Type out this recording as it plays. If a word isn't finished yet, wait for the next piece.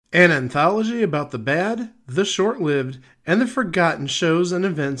An anthology about the bad, the short-lived, and the forgotten shows and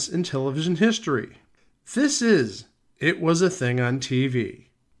events in television history. This is It Was a Thing on TV.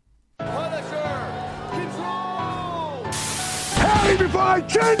 Punisher! Control! Tell me before I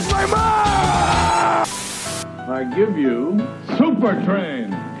change my mind! I give you Super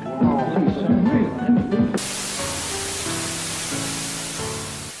Train.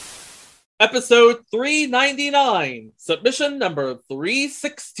 Episode 399, submission number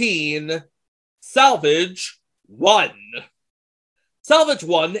 316, Salvage 1. Salvage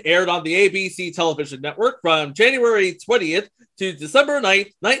 1 aired on the ABC television network from January 20th to December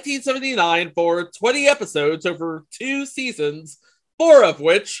 9th, 1979 for 20 episodes over 2 seasons, 4 of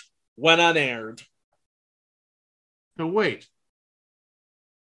which went unaired. So wait,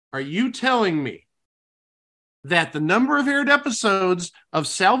 are you telling me that the number of aired episodes of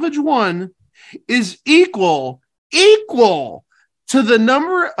Salvage 1 is equal to the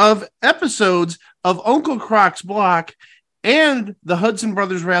number of episodes of Uncle Croc's Block and the Hudson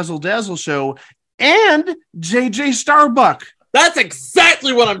Brothers Razzle Dazzle Show and JJ Starbuck? That's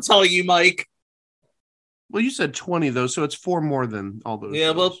exactly what I'm telling you, Mike. Well, you said 20, though, so it's 4 more than all those.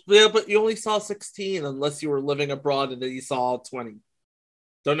 Yeah, but you only saw 16 unless you were living abroad and then you saw 20.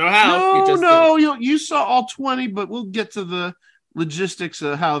 Don't know how. You saw all 20, but we'll get to the logistics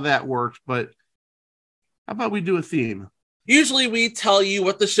of how that worked. But how about we do a theme? Usually we tell you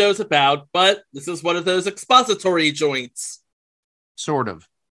what the show's about, but this is one of those expository joints. Sort of.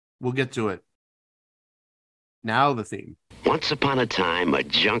 We'll get to it. Now the theme. Once upon a time, a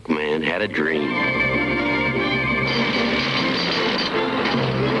junk man had a dream.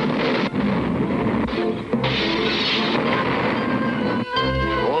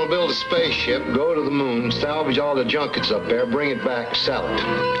 Build a spaceship, go to the moon, salvage all the junk that's up there, bring it back, sell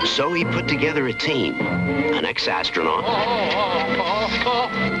it. So he put together a team. An ex-astronaut,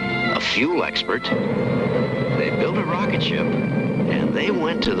 a fuel expert. They built a rocket ship, and they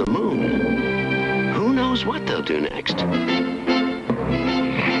went to the moon. Who knows what they'll do next?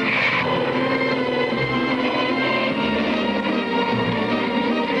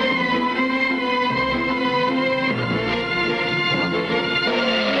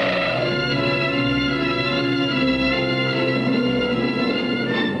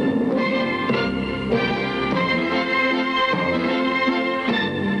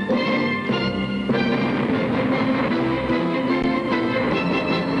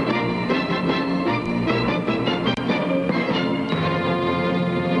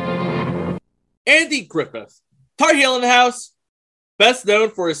 Andy Griffith, Tar Heel in the house, best known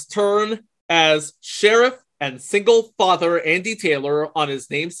for his turn as Sheriff and single father Andy Taylor on his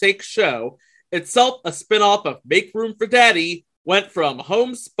namesake show, itself a spin-off of Make Room for Daddy, went from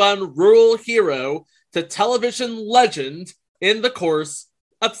homespun rural hero to television legend in the course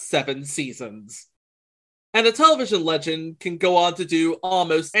of 7 seasons. And a television legend can go on to do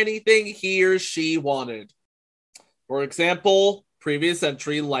almost anything he or she wanted. For example, previous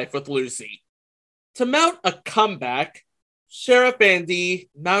entry Life with Lucy. To mount a comeback, Sheriff Andy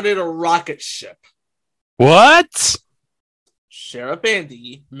mounted a rocket ship. What? Sheriff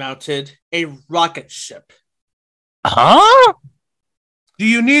Andy mounted a rocket ship. Huh? Do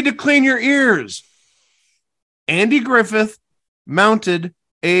you need to clean your ears? Andy Griffith mounted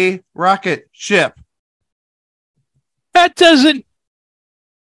a rocket ship. That doesn't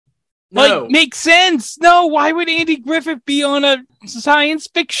make sense. No, why would Andy Griffith be on a science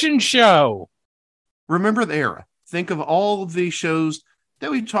fiction show? Remember the era. Think of all of these shows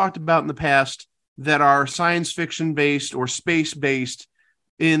that we talked about in the past that are science fiction based or space based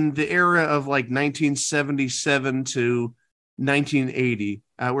in the era of like 1977 to 1980.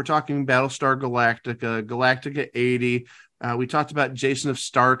 We're talking Battlestar Galactica, Galactica 80. We talked about Jason of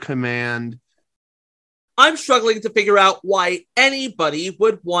Star Command. I'm struggling to figure out why anybody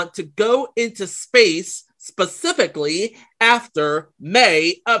would want to go into space specifically after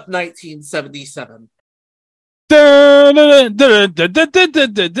May of 1977. All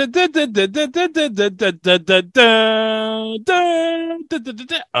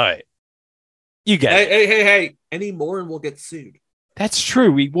right. You get it. Hey. Any more and we'll get sued. That's true.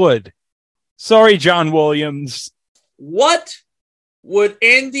 We would. Sorry, John Williams. What would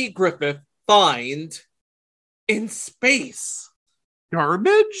Andy Griffith find in space?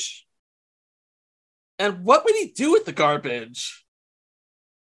 Garbage? And what would he do with the garbage?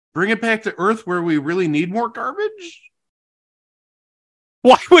 Bring it back to Earth where we really need more garbage?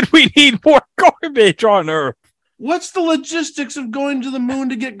 Why would we need more garbage on Earth? What's the logistics of going to the moon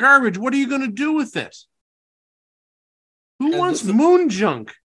to get garbage? What are you going to do with it? Who wants moon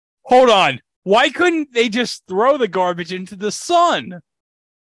junk? Hold on. Why couldn't they just throw the garbage into the sun?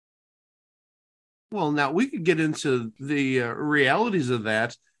 Well, now we could get into the realities of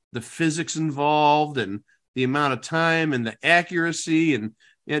that, the physics involved and the amount of time and the accuracy. And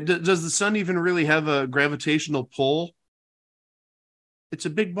does the sun even really have a gravitational pull? It's a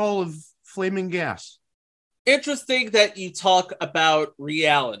big ball of flaming gas. Interesting that you talk about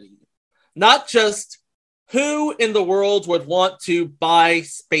reality, not just who in the world would want to buy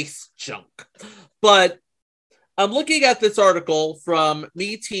space junk, but I'm looking at this article from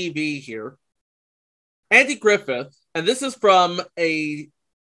MeTV here. Andy Griffith, and this is from a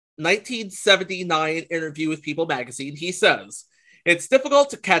 1979 interview with People magazine. He says, "It's difficult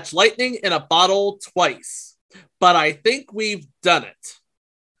to catch lightning in a bottle twice, but I think we've done it."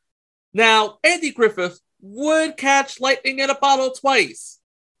 Now, Andy Griffith would catch lightning in a bottle twice,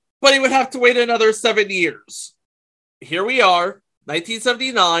 but he would have to wait another 7 years. Here we are,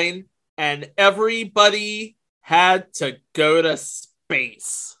 1979, and everybody had to go to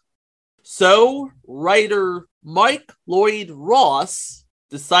space. So, writer Mike Lloyd Ross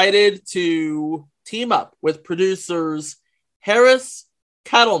decided to team up with producers Harris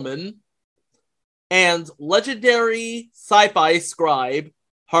Cattleman and legendary sci-fi scribe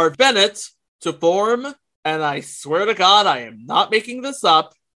Harv Bennett to form, and I swear to God, I am not making this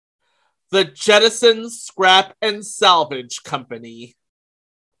up, the Jettison Scrap and Salvage Company.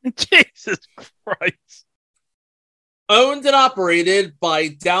 Jesus Christ. Owned and operated by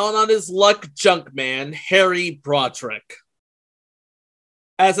down-on-his-luck junkman Harry Broderick.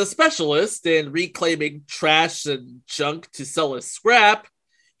 As a specialist in reclaiming trash and junk to sell as scrap,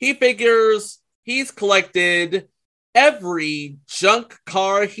 he figures he's collected every junk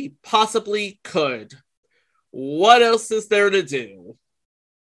car he possibly could. What else is there to do?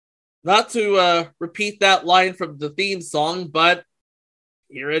 Not to repeat that line from the theme song, but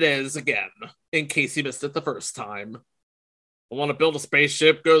here it is again, in case you missed it the first time. I want to build a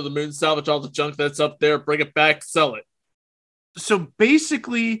spaceship, go to the moon, salvage all the junk that's up there, bring it back, sell it. So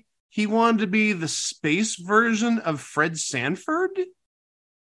basically, he wanted to be the space version of Fred Sanford?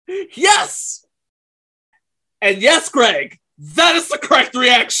 Yes! And yes, Greg, that is the correct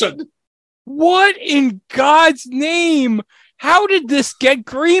reaction. What in God's name? How did this get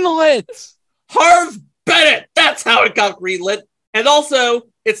greenlit? Harv Bennett, that's how it got greenlit. And also,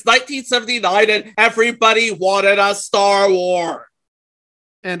 it's 1979 and everybody wanted a Star Wars.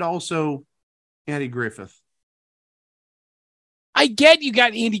 And also, Andy Griffith. I get you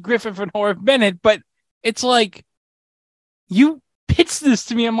got Andy Griffith and Harv Bennett, but it's like, you pitched this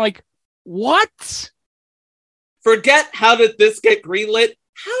to me. I'm like, what? Forget how did this get greenlit?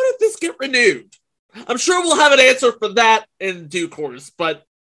 How did this get renewed? I'm sure we'll have an answer for that in due course, but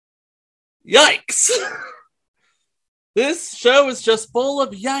yikes. This show is just full of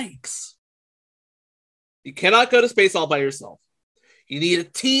yikes. You cannot go to space all by yourself. You need a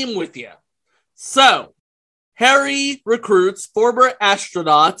team with you. So, Harry recruits former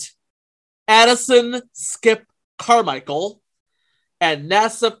astronaut Addison Skip Carmichael and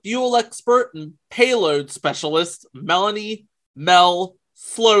NASA fuel expert and payload specialist Melanie Mel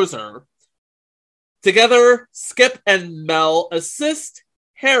Slozer. Together, Skip and Mel assist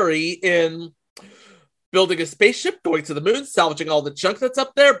Harry in building a spaceship, going to the moon, salvaging all the junk that's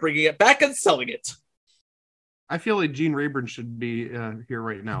up there, bringing it back, and selling it. I feel like Gene Rayburn should be here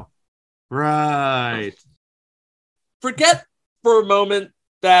right now. Right. Forget for a moment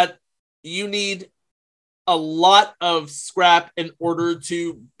that you need a lot of scrap in order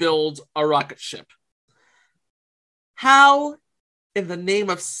to build a rocket ship. How, in the name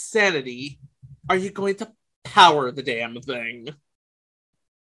of sanity, are you going to power the damn thing?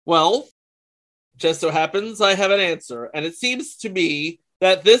 Well, just so happens I have an answer, and it seems to me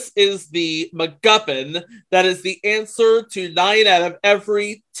that this is the MacGuffin that is the answer to 9 out of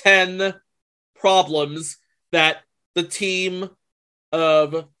every 10 problems that the team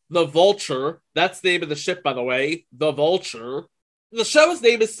of the Vulture, that's the name of the ship, by the way, the Vulture. The show's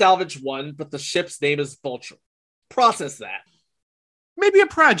name is Salvage 1, but the ship's name is Vulture. Process that. Maybe a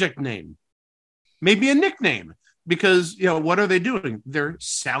project name. Maybe a nickname. Because, what are they doing? They're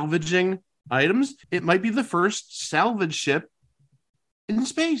salvaging items. It might be the first salvage ship in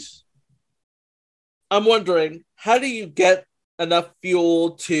space. I'm wondering, how do you get enough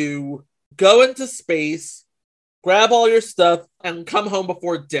fuel to go into space, grab all your stuff, and come home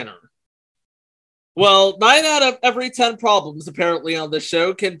before dinner? Well, 9 out of every 10 problems apparently on this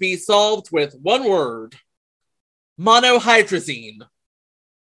show can be solved with one word: monohydrazine.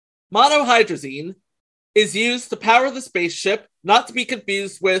 Monohydrazine is used to power the spaceship, not to be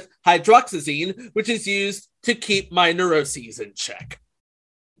confused with hydroxyzine, which is used to keep my neuroses in check.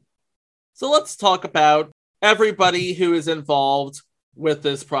 So let's talk about everybody who is involved with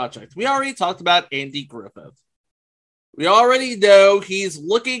this project. We already talked about Andy Griffith. We already know he's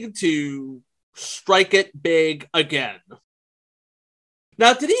looking to strike it big again.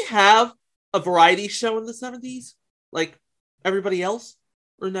 Now, did he have a variety show in the 70s? Like everybody else?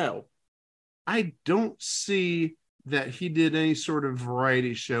 Or no? I don't see that he did any sort of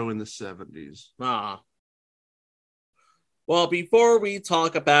variety show in the 70s. Well, before we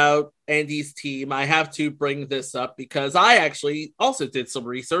talk about Andy's team, I have to bring this up because I actually also did some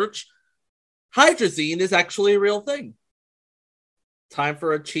research. Hydrazine is actually a real thing. Time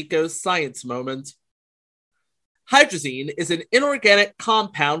for a Chico's science moment. Hydrazine is an inorganic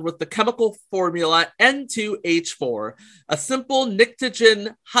compound with the chemical formula N2H4, a simple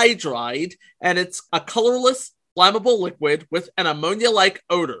pnictogen hydride, and it's a colorless, flammable liquid with an ammonia-like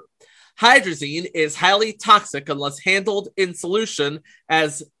odor. Hydrazine is highly toxic unless handled in solution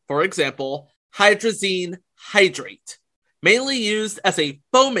as, for example, hydrazine hydrate, mainly used as a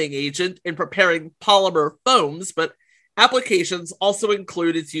foaming agent in preparing polymer foams, but applications also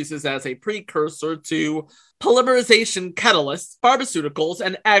include its uses as a precursor to polymerization catalysts, pharmaceuticals,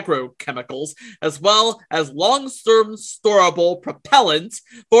 and agrochemicals, as well as long-term storable propellant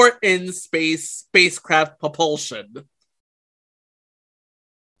for in-space spacecraft propulsion.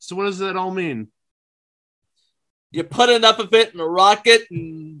 So what does that all mean? You put enough of it in a rocket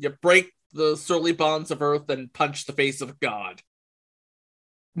and you break the surly bonds of Earth and punch the face of God.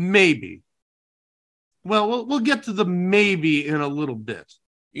 Maybe. Well, we'll get to the maybe in a little bit.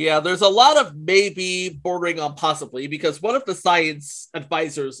 Yeah, there's a lot of maybe bordering on possibly, because one of the science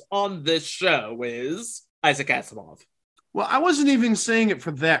advisors on this show is Isaac Asimov. Well, I wasn't even saying it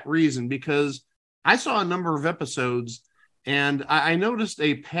for that reason, because I saw a number of episodes and I noticed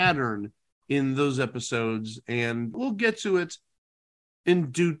a pattern in those episodes, and we'll get to it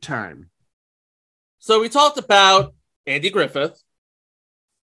in due time. So we talked about Andy Griffith.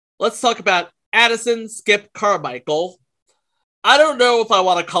 Let's talk about Addison Skip Carmichael. I don't know if I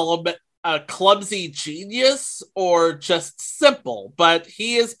want to call him a clumsy genius or just simple, but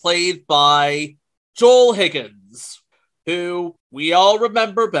he is played by Joel Higgins, who we all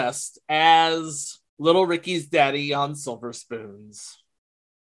remember best as Little Ricky's daddy on Silver Spoons.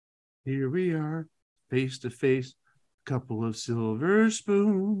 Here we are, face to face, couple of silver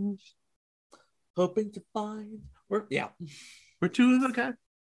spoons. Hoping to find... We're two of the guys.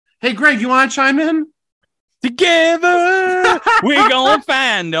 Hey, Greg, you want to chime in? Together, we're gonna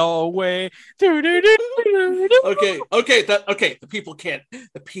find our way. Okay. The people can't.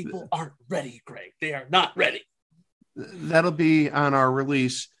 The people aren't ready, Greg. They are not ready. That'll be on our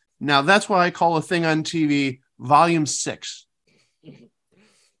release. Now, that's what I call a thing on TV, Volume 6.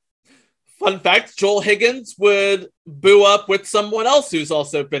 Fun fact, Joel Higgins would boo up with someone else who's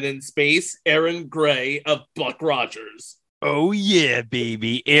also been in space, Aaron Gray of Buck Rogers. Oh, yeah,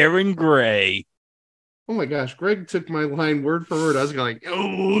 baby. Aaron Gray. Oh, my gosh. Greg took my line word for word. I was going,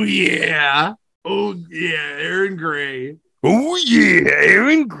 oh, yeah. Oh, yeah, Aaron Gray. Oh, yeah,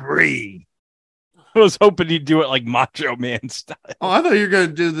 Aaron Gray. I was hoping he'd do it like Macho Man style. Oh, I thought you were going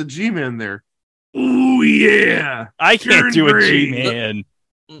to do the G-Man there. Oh, yeah. I can't Aaron do Gray. a G-Man.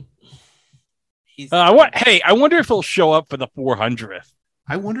 I wonder if he'll show up for the 400th.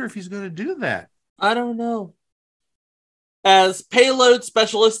 I wonder if he's going to do that. I don't know. As payload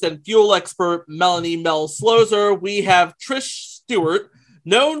specialist and fuel expert Melanie Mel Slozer, we have Trish Stewart,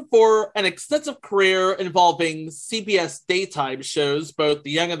 known for an extensive career involving CBS daytime shows, both The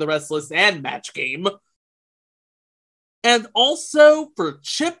Young and the Restless and Match Game, and also for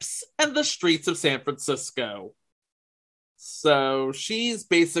Chips and the Streets of San Francisco. So she's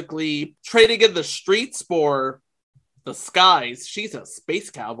basically trading in the streets for the skies. She's a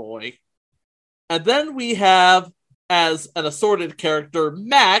space cowboy. And then we have, as an assorted character,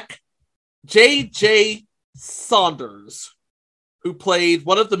 Mac, J.J. Saunders, who played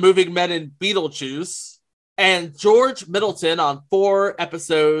one of the moving men in Beetlejuice, and George Middleton on 4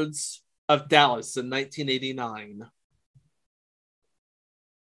 episodes of Dallas in 1989.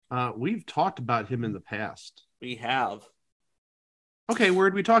 We've talked about him in the past. We have. Okay, where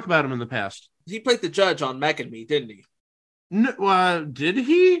did we talk about him in the past? He played the judge on Mac and Me, didn't he? No, did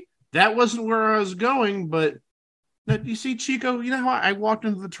he? That wasn't where I was going, but you see, Chico, you know how I walked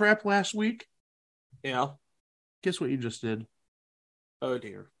into the trap last week? Yeah. Guess what you just did? Oh,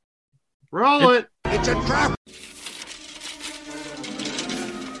 dear. Roll it. It's a trap.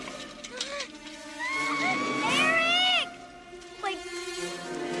 Eric! Like...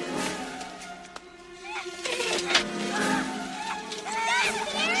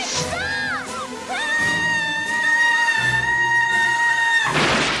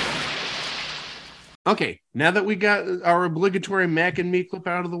 Okay, now that we got our obligatory Mac and Me clip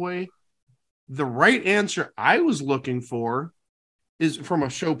out of the way, the right answer I was looking for is from a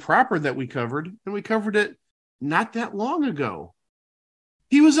show proper that we covered, and we covered it not that long ago.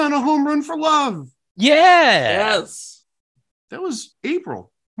 He was on A Home Run for Love. Yeah. Yes. That was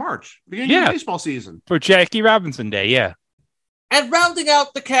April, March, beginning of baseball season. For Jackie Robinson Day, yeah. And rounding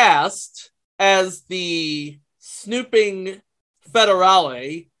out the cast as the snooping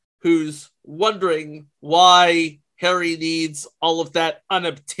federale who's wondering why Harry needs all of that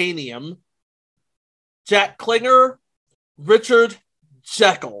unobtainium, Jack Klinger, Richard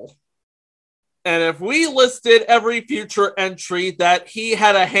Jekyll. And if we listed every future entry that he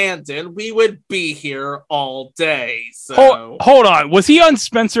had a hand in, we would be here all day. So Hold on. Was he on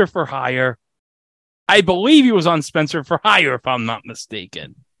Spencer for Hire? I believe he was on Spencer for Hire, if I'm not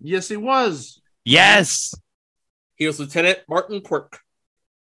mistaken. Yes, he was. Yes. He was Lieutenant Martin Quirk.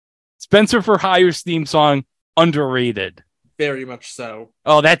 Spencer for Hire's theme song, underrated. Very much so.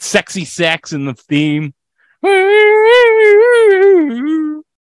 Oh, that sexy sax in the theme.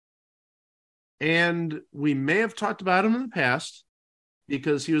 And we may have talked about him in the past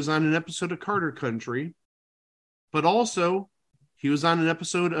because he was on an episode of Carter Country, but also he was on an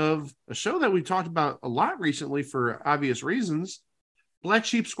episode of a show that we talked about a lot recently for obvious reasons, Black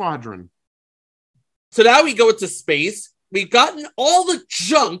Sheep Squadron. So now we go into space. We've gotten all the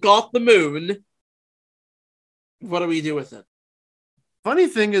junk off the moon. What do we do with it? Funny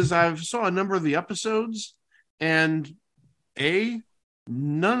thing is, I've saw a number of the episodes, and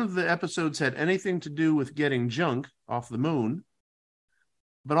none of the episodes had anything to do with getting junk off the moon,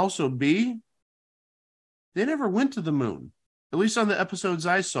 but also B, they never went to the moon, at least on the episodes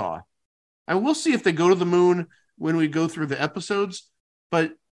I saw. And we'll see if they go to the moon when we go through the episodes,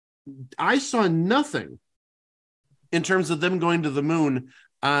 but I saw nothing in terms of them going to the moon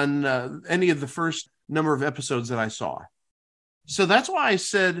on any of the first number of episodes that I saw. So that's why I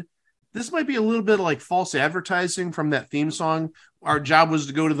said this might be a little bit like false advertising from that theme song. Our job was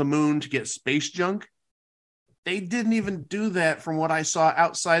to go to the moon to get space junk. They didn't even do that from what I saw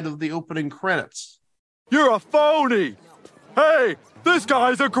outside of the opening credits. You're a phony! Hey, this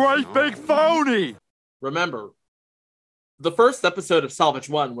guy's a great big phony! Remember, the first episode of Salvage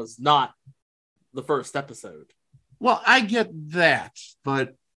 1 was not the first episode. Well, I get that,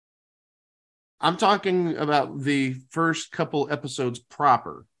 but I'm talking about the first couple episodes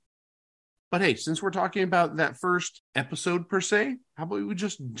proper. But hey, since we're talking about that first episode per se, how about we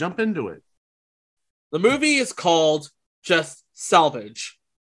just jump into it? The movie is called just Salvage.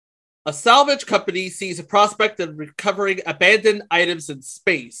 A salvage company sees a prospect in recovering abandoned items in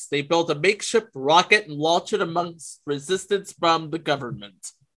space. They build a makeshift rocket and launch it amongst resistance from the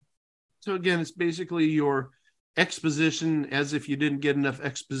government. So again, it's basically your exposition as if you didn't get enough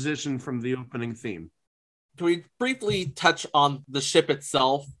exposition from the opening theme. Can we briefly touch on the ship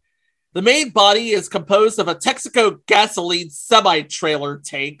itself? The main body is composed of a Texaco gasoline semi-trailer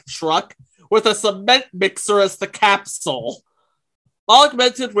tank truck with a cement mixer as the capsule,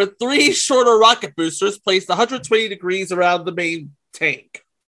 augmented with 3 shorter rocket boosters placed 120 degrees around the main tank.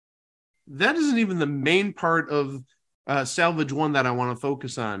 That isn't even the main part of Salvage 1 that I want to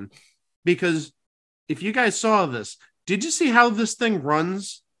focus on, because if you guys saw this, did you see how this thing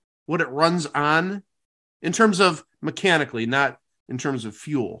runs? What it runs on? In terms of mechanically, not in terms of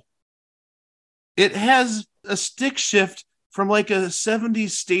fuel. It has a stick shift from like a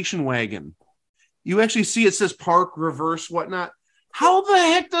 70s station wagon. You actually see it says park, reverse, whatnot. How the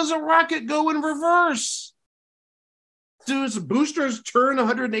heck does a rocket go in reverse? Do its boosters turn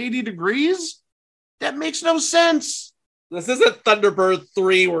 180 degrees? That makes no sense. This isn't Thunderbird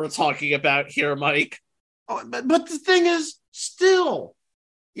 3 we're talking about here, Mike. Oh, but the thing is, still,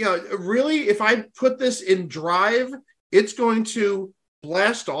 really, if I put this in drive, it's going to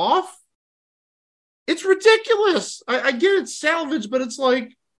blast off? It's ridiculous. I get it's salvage, but it's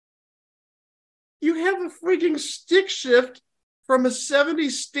like, you have a freaking stick shift from a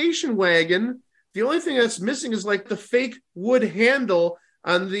 70s station wagon. The only thing that's missing is like the fake wood handle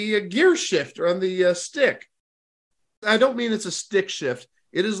on the gear shift or on the stick. I don't mean it's a stick shift.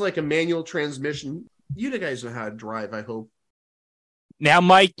 It is like a manual transmission. You guys know how to drive, I hope. Now,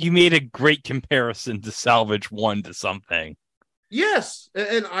 Mike, you made a great comparison to Salvage 1 to something. Yes,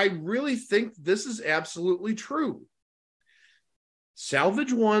 and I really think this is absolutely true.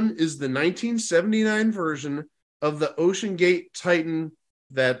 Salvage 1 is the 1979 version of the Ocean Gate Titan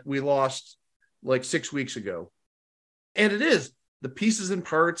that we lost like 6 weeks ago. And it is. The pieces and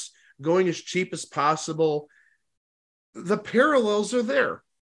parts going as cheap as possible. The parallels are there.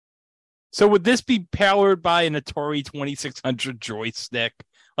 So would this be powered by an Atari 2600 joystick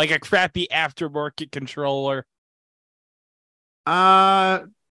Like a crappy aftermarket controller?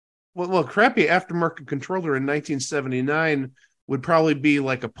 Well, crappy aftermarket controller in 1979 would probably be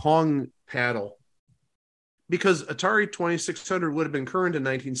like a Pong paddle, because Atari 2600 would have been current in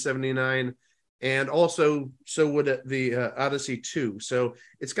 1979, and also so would the Odyssey 2. So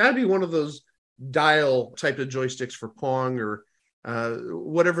it's got to be one of those dial type of joysticks for Pong, or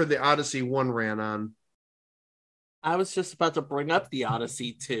whatever the Odyssey 1 ran on. I was just about to bring up the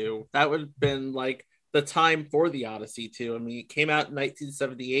Odyssey 2. That would have been like the time for the Odyssey 2. I mean, it came out in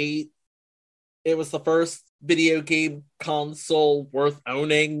 1978. It was the first video game console worth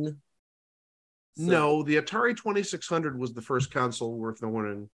owning. So... No, the Atari 2600 was the first console worth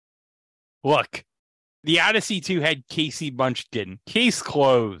owning. Look, the Odyssey 2 had Casey Munchkin. Case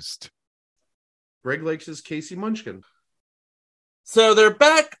closed. Greg likes his Casey Munchkin. So they're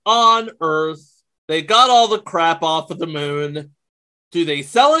back on Earth. They got all the crap off of the moon. Do they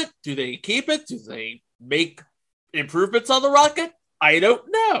sell it? Do they keep it? Do they make improvements on the rocket? I don't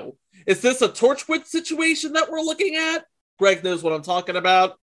know. Is this a Torchwood situation that we're looking at? Greg knows what I'm talking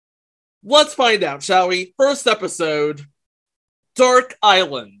about. Let's find out, shall we? First episode, Dark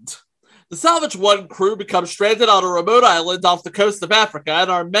Island. The Salvage 1 crew become stranded on a remote island off the coast of Africa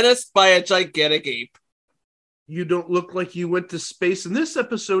and are menaced by a gigantic ape. You don't look like you went to space in this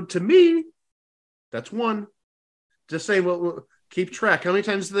episode to me. That's one. Just say, well, keep track. How many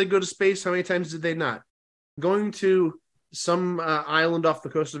times did they go to space? How many times did they not? Going to some island off the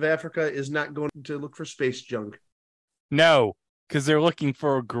coast of Africa is not going to look for space junk. No, because they're looking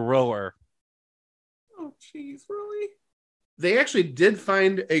for a gorilla. Oh, jeez, really? They actually did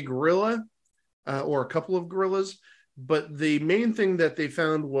find a gorilla, or a couple of gorillas, but the main thing that they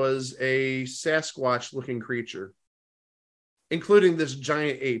found was a Sasquatch-looking creature, including this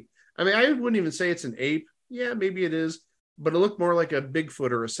giant ape. I mean, I wouldn't even say it's an ape. Yeah, maybe it is, but it looked more like a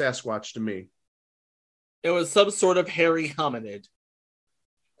Bigfoot or a Sasquatch to me. It was some sort of hairy hominid.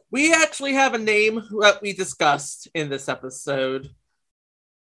 We actually have a name that we discussed in this episode.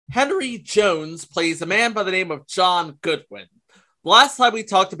 Henry Jones plays a man by the name of John Goodwin. The last time we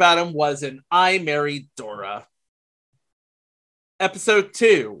talked about him was in I Married Dora. Episode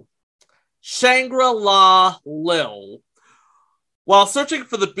 2, Shangri-La Lil. While searching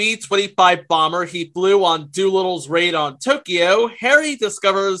for the B-25 bomber he flew on Doolittle's raid on Tokyo, Harry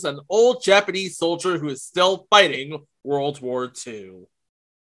discovers an old Japanese soldier who is still fighting World War II.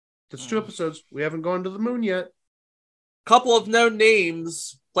 That's 2 episodes. We haven't gone to the moon yet. Couple of known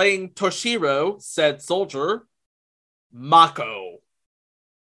names playing Toshiro, said soldier, Mako.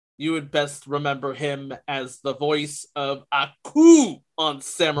 You would best remember him as the voice of Aku on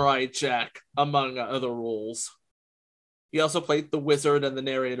Samurai Jack, among other roles. He also played the wizard and the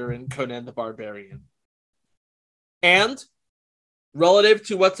narrator in Conan the Barbarian. And, relative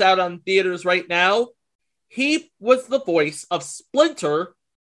to what's out on theaters right now, he was the voice of Splinter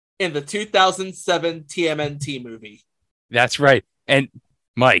in the 2007 TMNT movie. That's right. And,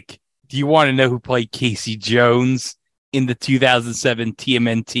 Mike, do you want to know who played Casey Jones in the 2007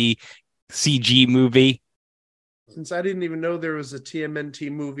 TMNT CG movie? Since I didn't even know there was a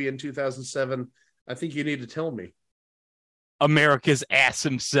TMNT movie in 2007, I think you need to tell me. America's ass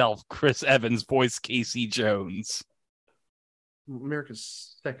himself, Chris Evans, voiced Casey Jones.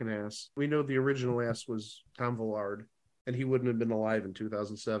 America's second ass. We know the original ass was Tom Villard, and he wouldn't have been alive in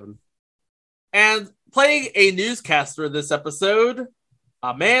 2007. And playing a newscaster this episode,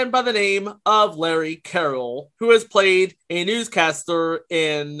 a man by the name of Larry Carroll, who has played a newscaster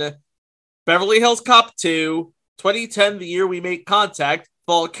in Beverly Hills Cop 2, 2010, The Year We Make Contact,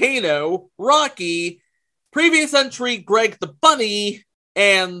 Volcano, Rocky, previous entry Greg the Bunny,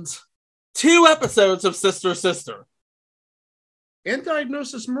 and 2 episodes of Sister Sister. And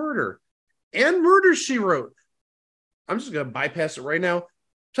Diagnosis Murder. And Murder, She Wrote. I'm just going to bypass it right now.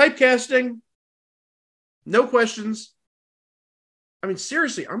 Typecasting. No questions. I mean,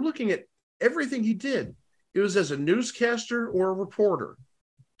 seriously, I'm looking at everything he did. It was as a newscaster or a reporter.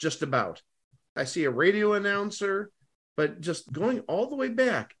 Just about. I see a radio announcer, but just going all the way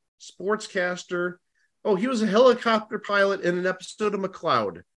back. Sportscaster. Oh, he was a helicopter pilot in an episode of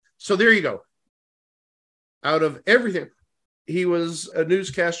McCloud. So there you go. Out of everything, he was a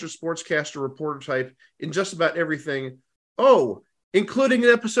newscaster, sportscaster, reporter type in just about everything. Oh, including an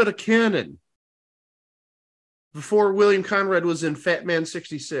episode of Cannon. Before William Conrad was in Fat Man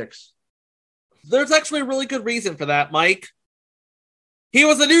 66. There's actually a really good reason for that, Mike. He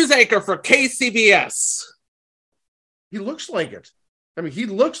was a news anchor for KCBS. He looks like it. I mean, he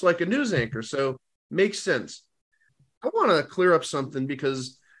looks like a news anchor, so makes sense. I want to clear up something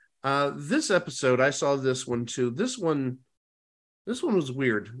because this episode, I saw this one too. This one This one was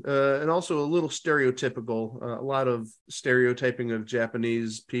weird, and also a little stereotypical. A lot of stereotyping of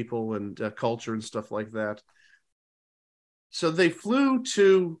Japanese people and culture and stuff like that. So they flew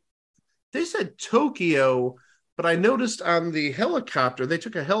to, they said Tokyo, but I noticed on the helicopter, they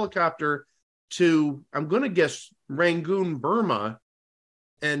took a helicopter to, I'm going to guess, Rangoon, Burma,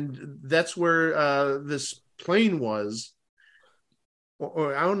 and that's where this plane was.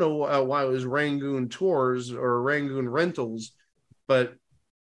 Or I don't know why it was Rangoon Tours or Rangoon Rentals, but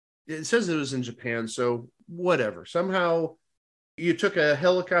it says it was in Japan, so whatever. Somehow you took a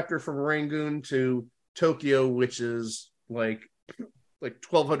helicopter from Rangoon to Tokyo, which is like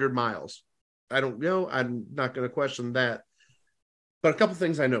 1,200 miles. I don't know. I'm not going to question that. But a couple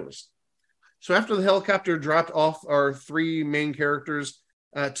things I noticed. So after the helicopter dropped off our three main characters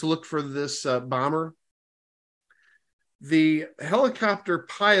to look for this bomber, the helicopter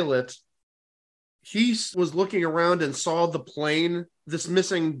pilot, he was looking around and saw the plane, this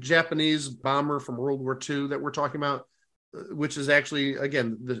missing Japanese bomber from World War II that we're talking about, which is actually,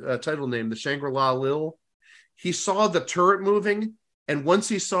 again, the title name, the Shangri-La Lil. He saw the turret moving, and once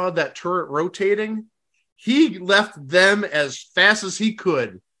he saw that turret rotating, he left them as fast as he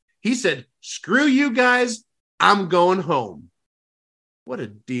could. He said, "Screw you guys, I'm going home." What a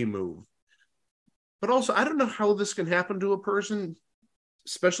D move. But also, I don't know how this can happen to a person,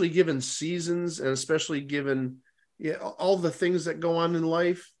 especially given seasons and especially given all the things that go on in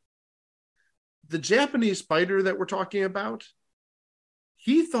life. The Japanese spider that we're talking about,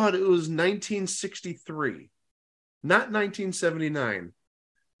 he thought it was 1963, not 1979.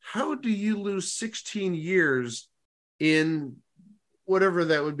 How do you lose 16 years in whatever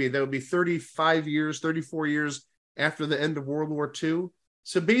that would be? That would be 35 years, 34 years after the end of World War II.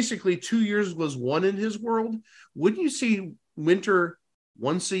 So basically 2 years was one in his world. Wouldn't you see winter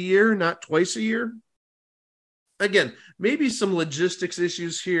once a year, not twice a year? Again, maybe some logistics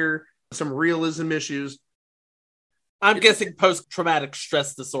issues here, some realism issues. I'm guessing post-traumatic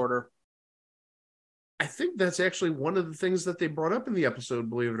stress disorder. I think that's actually one of the things that they brought up in the episode,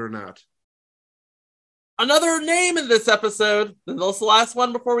 believe it or not. Another name in this episode, and this is the last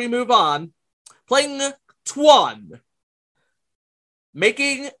one before we move on, playing Tuan.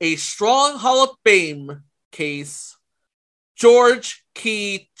 Making a strong Hall of Fame case, George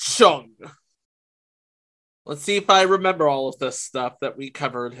Ki Chung. Let's see if I remember all of this stuff that we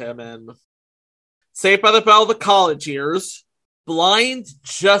covered him in. Saved by the Bell, the college years, Blind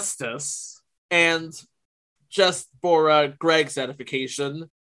Justice, and just for Greg's edification,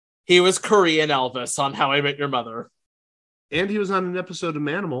 he was Korean Elvis on How I Met Your Mother. And he was on an episode of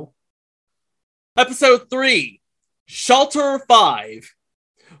Manimal. Episode 3, Shelter 5.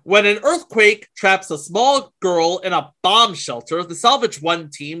 When an earthquake traps a small girl in a bomb shelter, the Salvage 1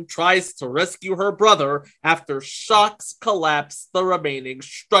 team tries to rescue her brother after shocks collapse the remaining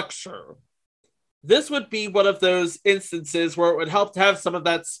structure. This would be one of those instances where it would help to have some of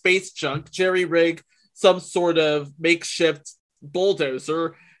that space junk, jerry-rig some sort of makeshift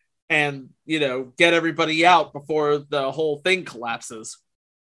bulldozer, and, get everybody out before the whole thing collapses.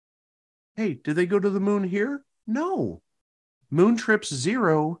 Hey, did they go to the moon here? No. Moon trips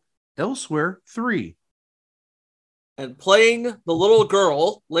 0, elsewhere 3. And playing the little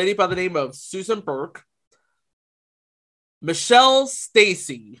girl, lady by the name of Susan Burke, Michelle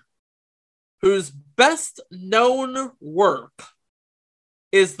Stacy, whose best known work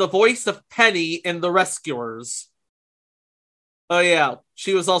is the voice of Penny in The Rescuers. Oh yeah,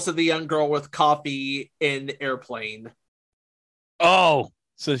 she was also the young girl with coffee in Airplane. Oh,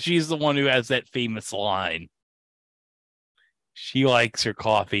 so she's the one who has that famous line. She likes her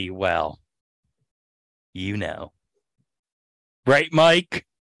coffee well. Right, Mike?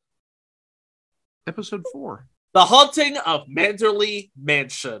 Episode 4. The Haunting of Manderley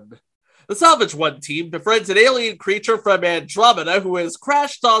Mansion. The Salvage 1 team befriends an alien creature from Andromeda who has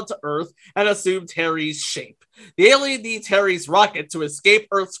crashed onto Earth and assumed Harry's shape. The alien needs Harry's rocket to escape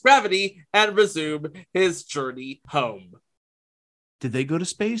Earth's gravity and resume his journey home. Did they go to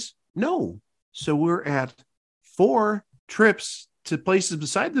space? No. So we're at 4 trips to places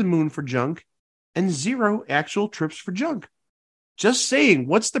beside the moon for junk and 0 actual trips for junk. Just saying,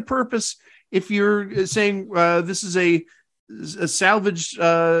 what's the purpose if you're saying this is a salvage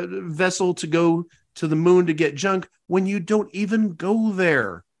vessel to go to the moon to get junk when you don't even go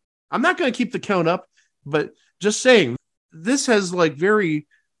there? I'm not going to keep the count up, but just saying, this has very,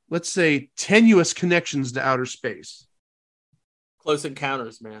 let's say, tenuous connections to outer space. Close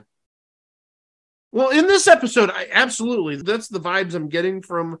Encounters, man. Well, in this episode, absolutely, that's the vibes I'm getting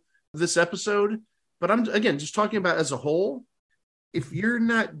from this episode. But I'm, again, just talking about as a whole. If you're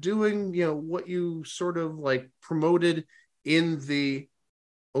not doing, what you sort of promoted in the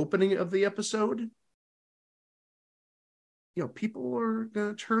opening of the episode, people are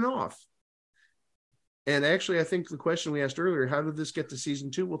going to turn off. And actually, I think the question we asked earlier, how did this get to season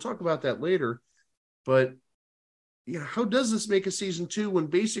 2? We'll talk about that later. But how does this make a season 2 when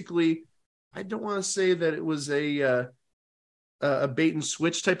basically, I don't want to say that it was a bait and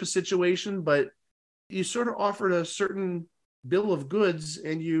switch type of situation, but you sort of offered a certain bill of goods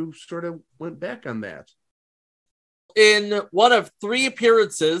and you sort of went back on that. In one of 3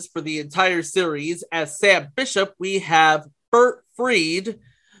 appearances for the entire series as Sam Bishop, we have Bert Freed,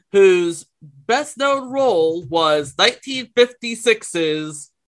 whose best known role was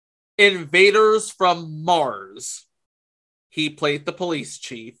 1956's Invaders from Mars. He played the police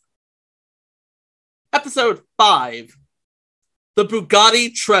chief. Episode 5, The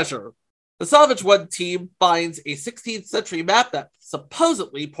Bugatti Treasure. The Salvage 1 team finds a 16th century map that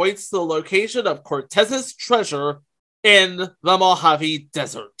supposedly points to the location of Cortez's treasure in the Mojave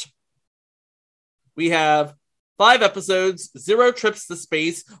Desert. We have 5 episodes, 0 trips to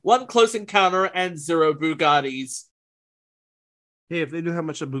space, 1 close encounter, and 0 Bugattis. Hey, if they knew how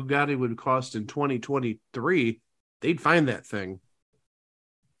much a Bugatti would cost in 2023, they'd find that thing.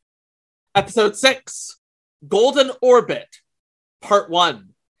 Episode 6, Golden Orbit, Part 1.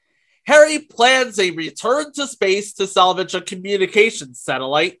 Harry plans a return to space to salvage a communications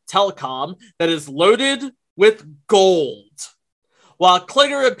satellite, Telecom, that is loaded with gold. While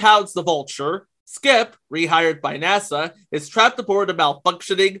Klinger impounds the Vulture, Skip, rehired by NASA, is trapped aboard a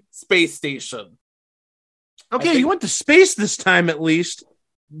malfunctioning space station. Okay, he went to space this time at least.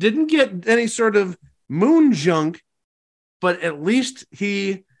 Didn't get any sort of moon junk, but at least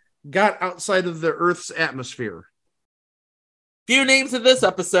he got outside of the Earth's atmosphere. Few names in this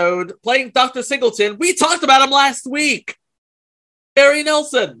episode. Playing Dr. Singleton, we talked about him last week. Barry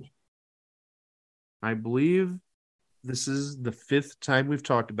Nelson. I believe this is the 5th time we've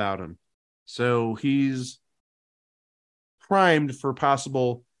talked about him. So he's primed for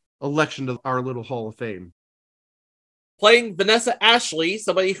possible election to our little Hall of Fame. Playing Vanessa Ashley,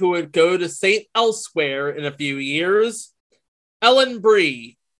 somebody who would go to St. Elsewhere in a few years, Ellen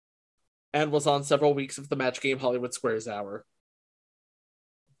Bree, and was on several weeks of the Match Game Hollywood Squares Hour.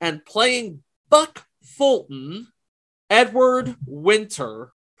 And playing Buck Fulton, Edward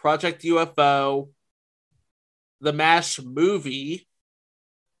Winter, Project UFO, the MASH movie.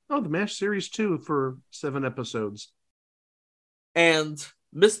 Oh, the MASH series too for 7 episodes. And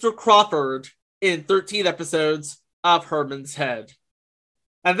Mr. Crawford in 13 episodes of Herman's Head.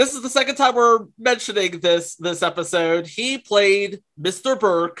 And this is the second time we're mentioning this episode. He played Mr.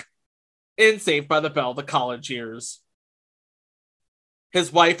 Burke in Saved by the Bell, the college years.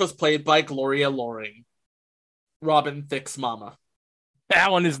 His wife was played by Gloria Loring, Robin Thicke's mama.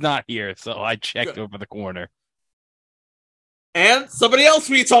 That one is not here, so I checked over the corner. And somebody else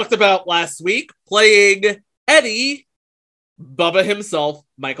we talked about last week, playing Eddie, Bubba himself,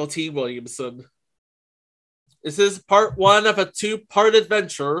 Michael T. Williamson. This is part 1 of a 2-part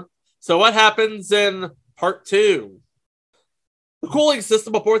adventure. So what happens in part 2? The cooling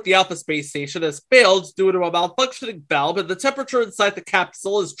system aboard the Alpha space station has failed due to a malfunctioning valve, and the temperature inside the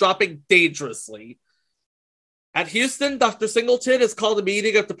capsule is dropping dangerously. At Houston, Dr. Singleton has called a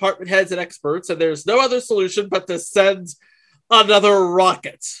meeting of department heads and experts, and there's no other solution but to send another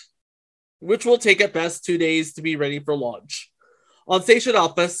rocket, which will take at best 2 days to be ready for launch. On Station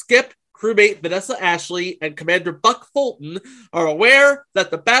Alpha, Skip, crewmate Vanessa Ashley, and Commander Buck Fulton are aware that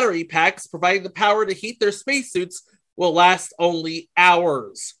the battery packs providing the power to heat their spacesuits will last only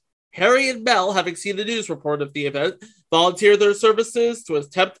hours. Harry and Mel, having seen the news report of the event, volunteer their services to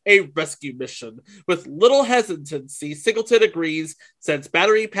attempt a rescue mission. With little hesitancy, Singleton agrees, sends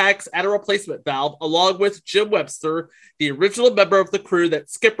battery packs and a replacement valve, along with Jim Webster, the original member of the crew that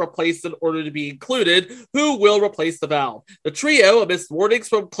Skip replaced in order to be included, who will replace the valve. The trio, amidst warnings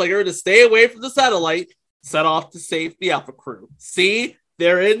from Klinger to stay away from the satellite, set off to save the Alpha crew. See,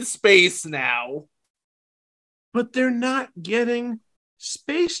 they're in space now. But they're not getting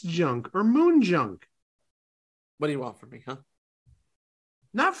space junk or moon junk. What do you want from me, huh?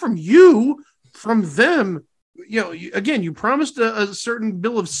 Not from you, from them. Again, you promised a certain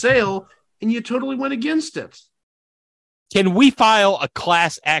bill of sale and you totally went against it. Can we file a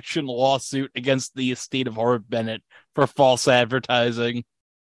class action lawsuit against the estate of Harv Bennett for false advertising?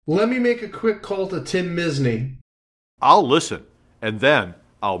 Let me make a quick call to Tim Misney. I'll listen, and then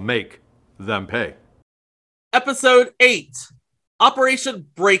I'll make them pay. Episode 8, Operation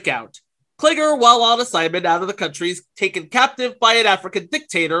Breakout. Klinger, while on assignment out of the country, is taken captive by an African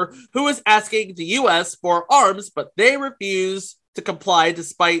dictator who is asking the U.S. for arms, but they refuse to comply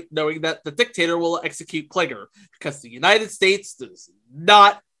despite knowing that the dictator will execute Klinger, because the United States does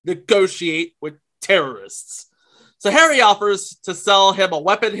not negotiate with terrorists. So Harry offers to sell him a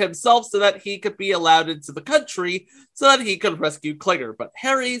weapon himself so that he could be allowed into the country so that he could rescue Klinger. But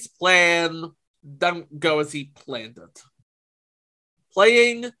Harry's plan doesn't go as he planned it.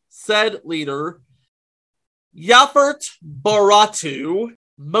 Playing said leader, Yafert Baratu,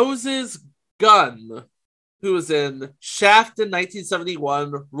 Moses Gunn, who was in Shaft in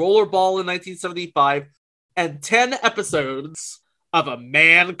 1971, Rollerball in 1975, and 10 episodes of A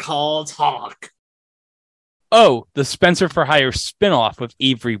Man Called Hawk. Oh, the Spencer for Hire spinoff with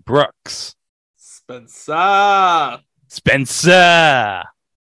Avery Brooks. Spencer!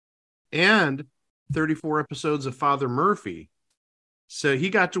 And 34 episodes of Father Murphy. So he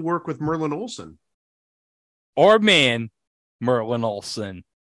got to work with Merlin Olsen. Or man, Merlin Olsen.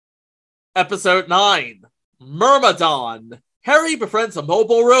 Episode 9, Myrmidon. Harry befriends a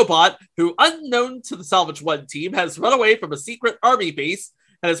mobile robot who, unknown to the Salvage 1 team, has run away from a secret army base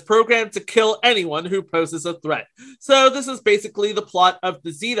and is programmed to kill anyone who poses a threat. So this is basically the plot of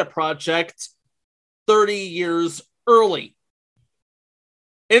the Zeta Project 30 years early.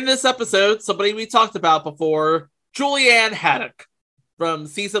 In this episode, somebody we talked about before, Julianne Haddock from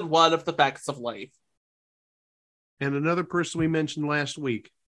season 1 of The Facts of Life. And another person we mentioned last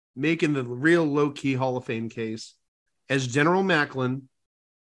week, making the real low-key Hall of Fame case, as General Macklin,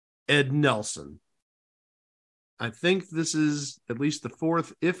 Ed Nelson. I think this is at least the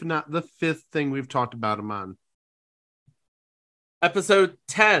 4th, if not the 5th thing we've talked about him on. Episode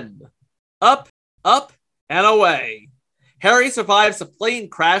 10, Up, Up, and Away. Harry survives a plane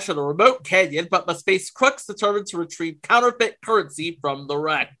crash in a remote canyon, but must face crooks determined to retrieve counterfeit currency from the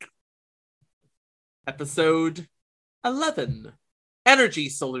wreck. Episode 11, Energy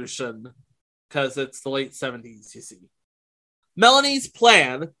Solution, because it's the late 70s, you see. Melanie's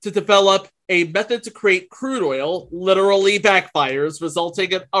plan to develop a method to create crude oil literally backfires,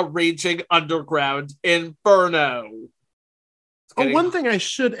 resulting in a raging underground inferno. One thing I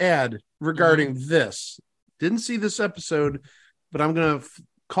should add regarding this, didn't see this episode, but I'm going to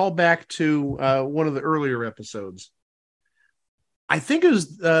call back to one of the earlier episodes. I think it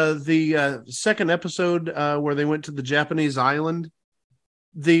was the second episode where they went to the Japanese island.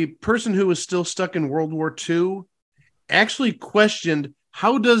 The person who was still stuck in World War II actually questioned,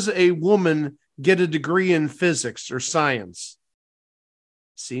 how does a woman get a degree in physics or science?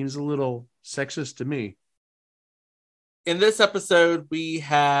 Seems a little sexist to me. In this episode, we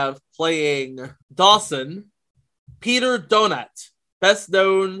have playing Dawson, Peter Donut, best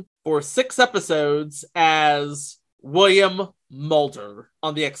known for 6 episodes as William Mulder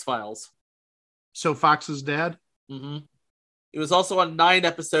on The X-Files. So Fox's dad? Mm-hmm. He was also on 9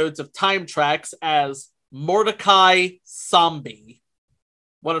 episodes of Time Tracks as Mordecai Zombie,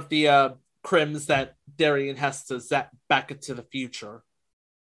 one of the crims that Darian has to zap back into the future.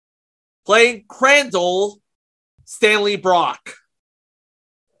 Playing Crandall, Stanley Brock.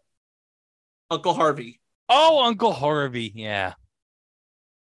 Uncle Harvey. Oh, Uncle Harvey, yeah.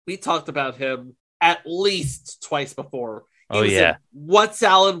 We talked about him at least twice before. He was in What's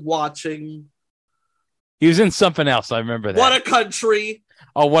Alan Watching? He was in something else, I remember that. What a Country.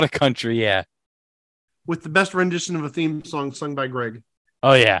 Oh, What a Country, yeah. With the best rendition of a theme song sung by Greg.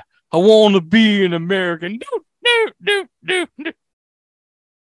 Oh, yeah. I want to be an American. No.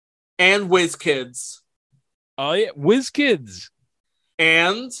 And Whiz Kids. Oh, yeah. Whiz Kids.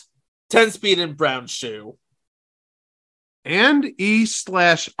 And 10 Speed and Brown Shoe. And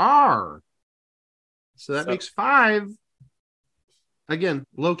E/R. So that makes 5. Again,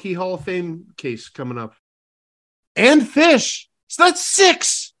 low-key Hall of Fame case coming up. And Fish. So that's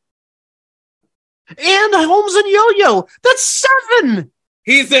 6. And Holmes and Yo-Yo. That's 7.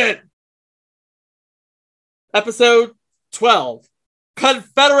 He's in. Episode 12.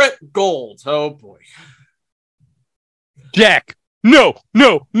 Confederate Gold. Oh, boy. Jack. No.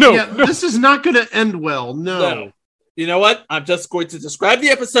 Yeah, this is not going to end well. No. You know what? I'm just going to describe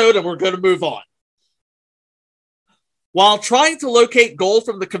the episode and we're going to move on. While trying to locate gold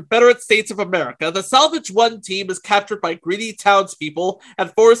from the Confederate States of America, the Salvage 1 team is captured by greedy townspeople and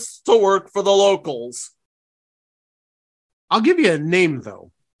forced to work for the locals. I'll give you a name,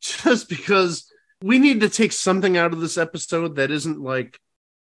 though, just because we need to take something out of this episode that isn't, like,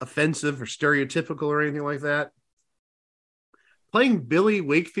 offensive or stereotypical or anything like that. Playing Billy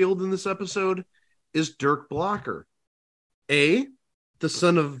Wakefield in this episode is Dirk Blocker. A, the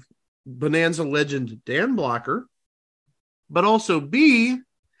son of Bonanza legend Dan Blocker, but also B,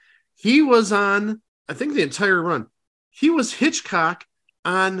 he was on, I think, the entire run. He was Hitchcock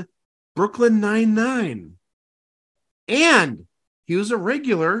on Brooklyn Nine-Nine. And He was a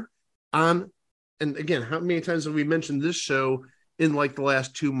regular on, and again, how many times have we mentioned this show in like the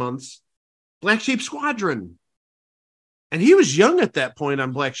last 2 months? Black Sheep Squadron. And he was young at that point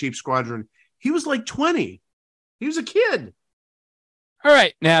on Black Sheep Squadron. He was like 20. He was a kid. All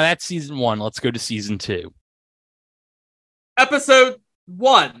right, now that's season 1. Let's go to season 2. Episode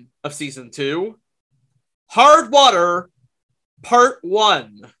 1 of season 2, Hard Water, Part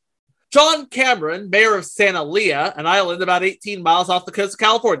 1. John Cameron, mayor of Santa Lea, an island about 18 miles off the coast of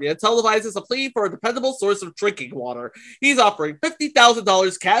California, televises a plea for a dependable source of drinking water. He's offering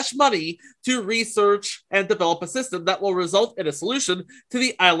 $50,000 cash money to research and develop a system that will result in a solution to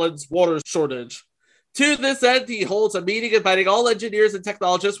the island's water shortage. To this end, he holds a meeting inviting all engineers and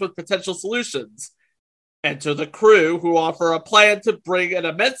technologists with potential solutions. Enter the crew, who offer a plan to bring an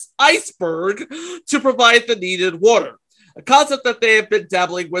immense iceberg to provide the needed water, a concept that they have been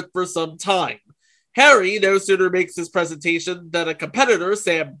dabbling with for some time. Harry no sooner makes his presentation than a competitor,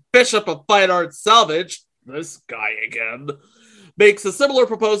 Sam Bishop of Fine Arts Salvage, this guy again, makes a similar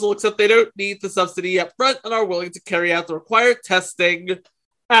proposal, except they don't need the subsidy up front and are willing to carry out the required testing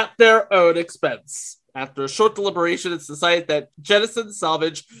at their own expense. After a short deliberation, it's decided that Jettison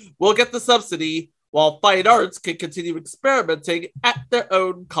Salvage will get the subsidy, while Fine Arts can continue experimenting at their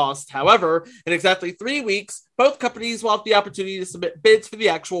own cost. However, in exactly 3 weeks, both companies will have the opportunity to submit bids for the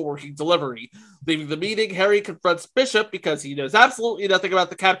actual working delivery. Leaving the meeting, Harry confronts Bishop because he knows absolutely nothing about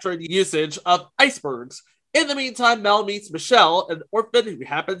the capture and usage of icebergs. In the meantime, Mel meets Michelle, an orphan who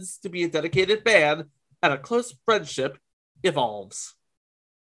happens to be a dedicated fan, and a close friendship evolves.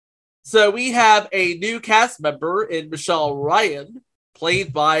 So we have a new cast member in Michelle Ryan,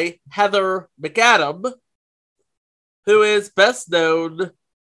 played by Heather McAdam, who is best known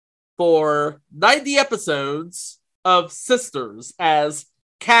for 90 episodes of Sisters as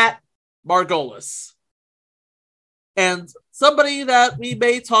Kat Margolis. And somebody that we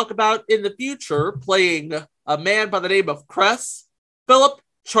may talk about in the future, playing a man by the name of Cress, Philip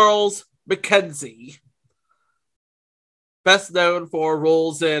Charles Mackenzie. Best known for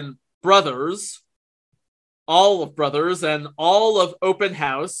roles in Brothers, all of Brothers, and all of Open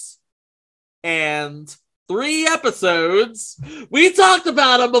House, and 3 episodes, we talked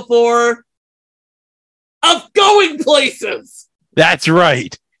about him before, of Going Places! That's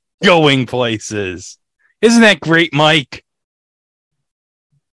right. Going Places. Isn't that great, Mike?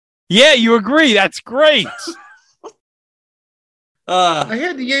 Yeah, you agree. That's great. I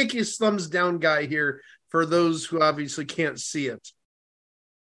had the Yankees thumbs down guy here for those who obviously can't see it.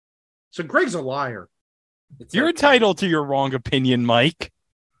 So Greg's a liar. You're entitled to your wrong opinion, Mike.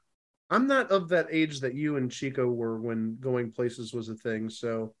 I'm not of that age that you and Chico were when Going Places was a thing,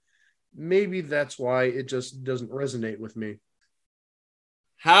 so maybe that's why it just doesn't resonate with me.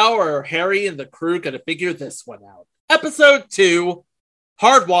 How are Harry and the crew going to figure this one out? Episode 2,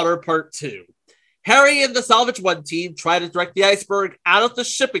 Hard Water Part 2. Harry and the Salvage 1 team try to direct the iceberg out of the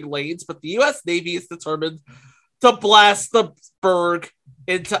shipping lanes, but the U.S. Navy is determined to blast the berg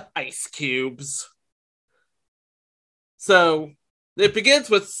into ice cubes. So it begins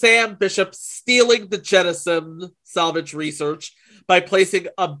with Sam Bishop stealing the Jettison Salvage research by placing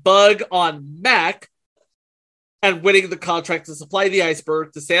a bug on Mac and winning the contract to supply the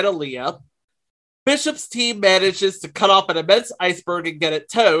iceberg to Santa Lea. Bishop's team manages to cut off an immense iceberg and get it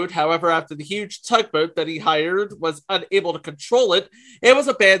towed. However, after the huge tugboat that he hired was unable to control it, it was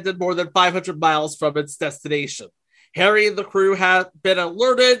abandoned more than 500 miles from its destination. Harry and the crew have been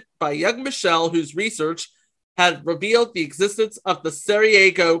alerted by young Michelle, whose research had revealed the existence of the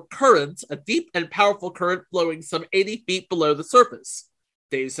Sarajevo Current, a deep and powerful current flowing some 80 feet below the surface.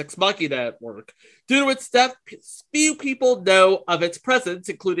 Deus Ex Machina at work. Due to its depth, few people know of its presence,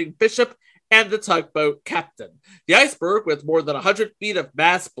 including Bishop and the tugboat captain. The iceberg, with more than 100 feet of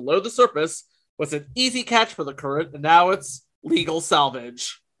mass below the surface, was an easy catch for the current, and now it's legal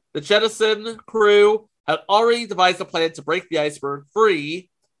salvage. The Jettison crew had already devised a plan to break the iceberg free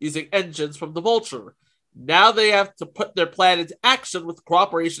using engines from the Vulture. Now they have to put their plan into action with the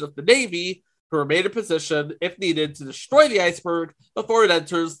cooperation of the Navy, who remain in position, if needed, to destroy the iceberg before it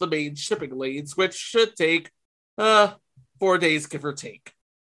enters the main shipping lanes, which should take 4 days, give or take.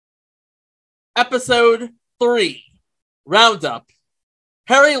 Episode 3, Roundup.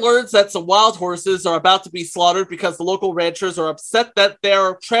 Harry learns that some wild horses are about to be slaughtered because the local ranchers are upset that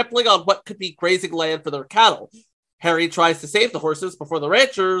they're trampling on what could be grazing land for their cattle. Harry tries to save the horses before the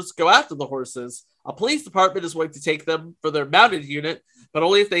ranchers go after the horses. A police department is willing to take them for their mounted unit, but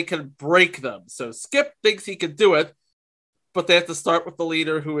only if they can break them. So Skip thinks he can do it, but they have to start with the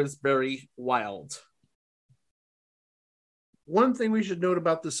leader, who is very wild. One thing we should note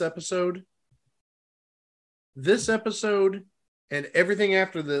about this episode and everything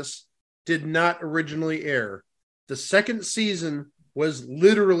after this did not originally air. The second season was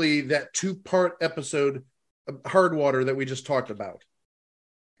literally that 2-part episode of Hardwater that we just talked about.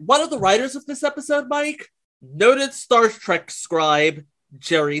 One of the writers of this episode, Mike, noted Star Trek scribe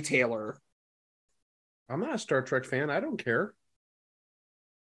Jerry Taylor. I'm not a Star Trek fan. I don't care.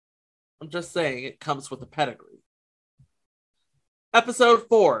 I'm just saying it comes with a pedigree. Episode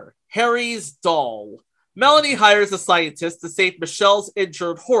 4, Harry's Doll. Melanie hires a scientist to save Michelle's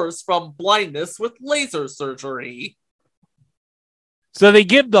injured horse from blindness with laser surgery. So they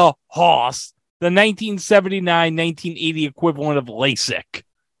give the horse the 1979-1980 equivalent of LASIK.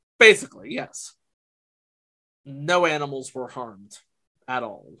 Basically, yes. No animals were harmed at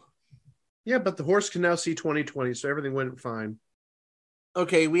all. Yeah, but the horse can now see 20/20, so everything went fine.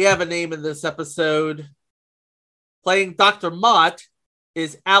 Okay, we have a name in this episode. Playing Dr. Mott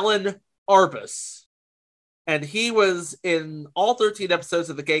is Alan Arbus. And he was in all 13 episodes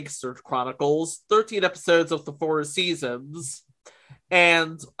of the Gangster Chronicles, 13 episodes of the 4 seasons,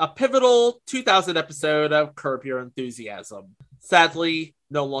 and a pivotal 2000 episode of Curb Your Enthusiasm. Sadly,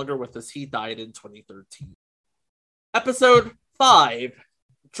 no longer with us. He died in 2013. Episode 5,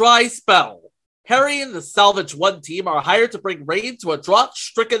 Dry Spell. Harry and the Salvage 1 team are hired to bring rain to a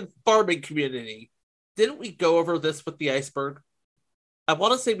drought-stricken farming community. Didn't we go over this with the iceberg? I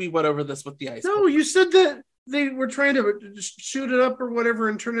want to say we went over this with the iceberg. No, you said that they were trying to just shoot it up or whatever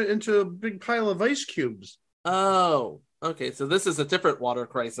and turn it into a big pile of ice cubes. Oh, okay. So this is a different water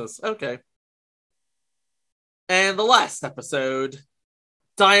crisis. Okay. And the last episode,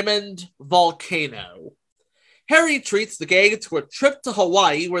 Diamond Volcano. Harry treats the gang to a trip to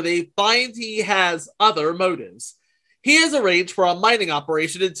Hawaii where they find he has other motives. He has arranged for a mining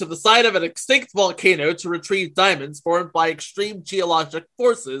operation into the side of an extinct volcano to retrieve diamonds formed by extreme geologic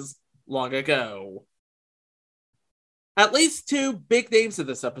forces long ago. At least 2 big names in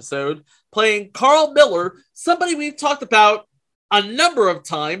this episode, playing Carl Miller, somebody we've talked about a number of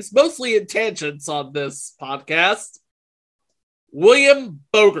times, mostly in tangents on this podcast, William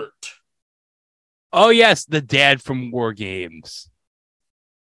Bogart. Oh, yes, the dad from War Games.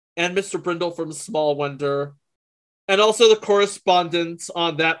 And Mr. Brindle from Small Wonder. And also the correspondent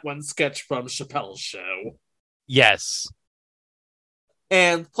on that one sketch from Chappelle's Show. Yes.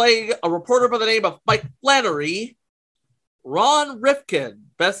 And playing a reporter by the name of Mike Flannery, Ron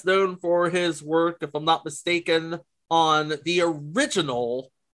Rifkin, best known for his work, if I'm not mistaken, on the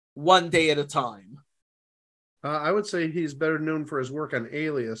original One Day at a Time. I would say he's better known for his work on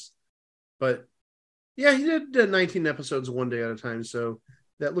Alias, but yeah, he did 19 episodes One Day at a Time, so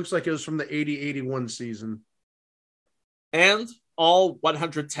that looks like it was from the 80-81 season. And all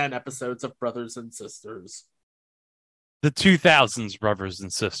 110 episodes of Brothers and Sisters. The 2000s Brothers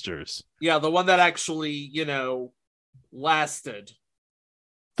and Sisters. Yeah, the one that actually, lasted.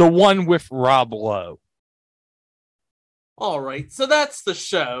 The one with Rob Lowe. All right, so that's the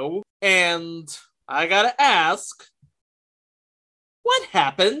show. And I gotta ask, what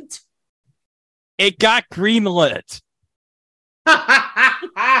happened? It got greenlit.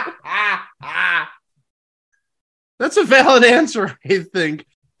 That's a valid answer, I think.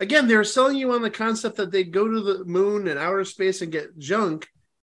 Again, they were selling you on the concept that they'd go to the moon and outer space and get junk,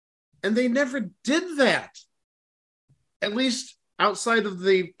 and they never did that. At least outside of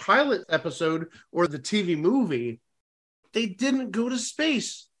the pilot episode or the TV movie, they didn't go to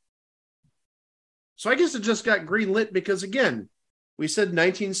space. So I guess it just got greenlit because, again, we said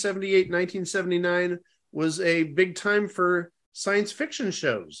 1978, 1979 was a big time for science fiction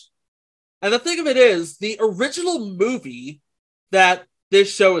shows. And the thing of it is, the original movie that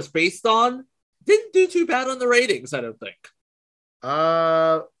this show is based on didn't do too bad on the ratings, I don't think.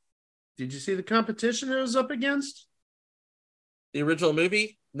 Did you see the competition it was up against? The original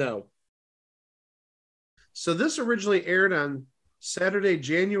movie? No. So this originally aired on Saturday,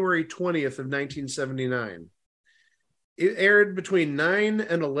 January 20th of 1979. It aired between 9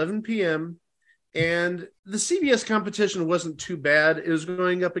 and 11 p.m., and the CBS competition wasn't too bad. It was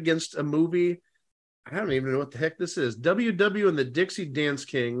going up against a movie. I don't even know what the heck this is. WW and the Dixie Dance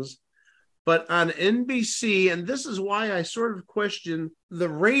Kings. But on NBC, and this is why I sort of question the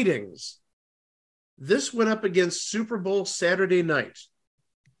ratings, this went up against Super Bowl Saturday night.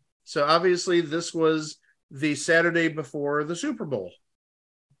 So obviously this was the Saturday before the Super Bowl.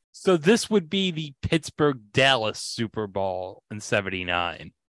 So this would be the Pittsburgh-Dallas Super Bowl in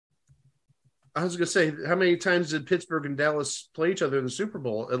 79. I was going to say, how many times did Pittsburgh and Dallas play each other in the Super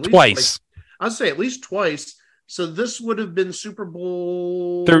Bowl? At least twice. I'd say at least twice. So this would have been Super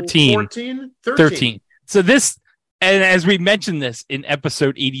Bowl 13. 13. So this, and as we mentioned this in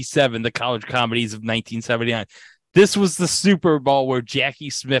episode 87, the college comedies of 1979, This was the Super Bowl where Jackie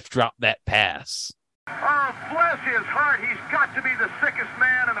Smith dropped that pass. Oh, bless his heart. He's got to be the sickest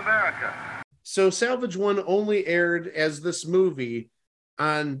man in America. So Salvage 1 only aired as this movie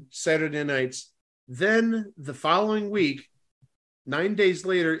on Saturday nights. Then the following week, 9 days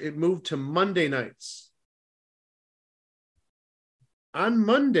later, it moved to Monday nights. On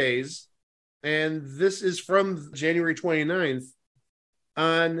Mondays, and this is from January 29th,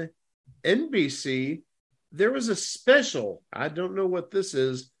 on NBC, there was a special. I don't know what this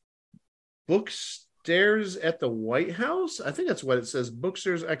is. Bookstairs at the White House? I think that's what it says.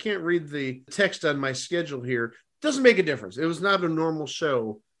 Bookstairs. I can't read the text on my schedule here. Doesn't make a difference. It was not a normal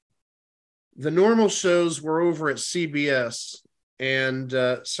show. The normal shows were over at CBS. And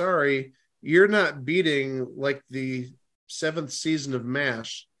sorry, you're not beating like the 7th season of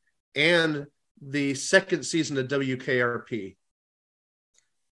MASH and the 2nd season of WKRP.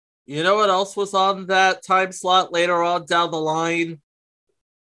 You know what else was on that time slot later on down the line?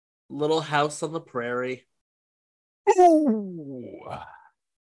 Little House on the Prairie. Ooh.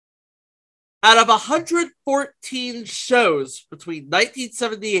 Out of 114 shows between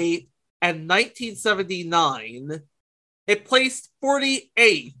 1978 and 1979, it placed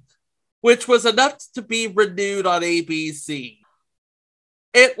 48th, which was enough to be renewed on ABC.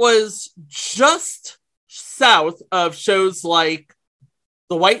 It was just south of shows like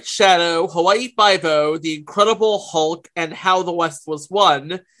The White Shadow, Hawaii Five-0, The Incredible Hulk, and How the West Was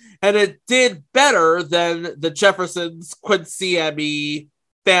Won, and it did better than The Jeffersons, Quincy Emmy,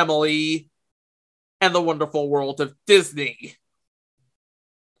 Family, and The Wonderful World of Disney.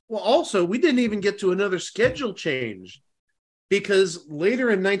 Well, also, we didn't even get to another schedule change because later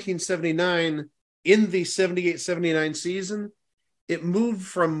in 1979, in the 78-79 season, it moved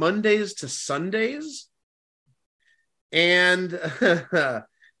from Mondays to Sundays. And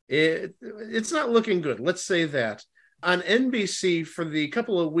it's not looking good. Let's say that. On NBC, for the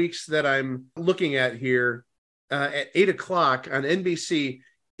couple of weeks that I'm looking at here, at 8 o'clock on NBC,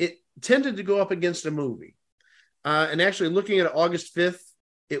 it tended to go up against a movie. And actually, looking at August 5th,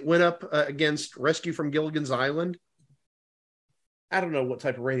 it went up against Rescue from Gilligan's Island. I don't know what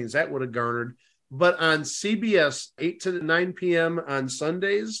type of ratings that would have garnered. But on CBS, 8 to 9 p.m. on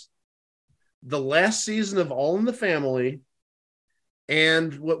Sundays, the last season of All in the Family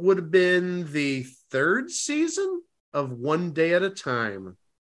and what would have been the 3rd season of One Day at a Time.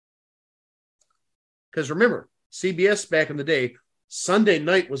 Because remember, CBS back in the day, Sunday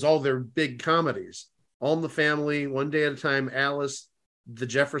night was all their big comedies. All in the Family, One Day at a Time, Alice, The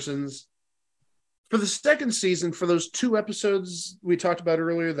Jeffersons. For the 2nd season, for those 2 episodes we talked about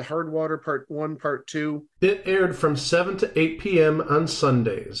earlier, the Hard Water Part 1, Part 2, it aired from 7 to 8 p.m. on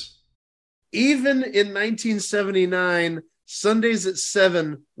Sundays. Even in 1979, Sundays at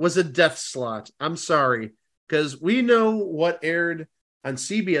 7 was a death slot. I'm sorry, because we know what aired on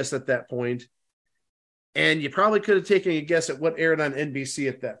CBS at that point, and you probably could have taken a guess at what aired on NBC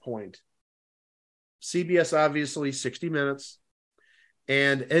at that point. CBS, obviously, 60 Minutes,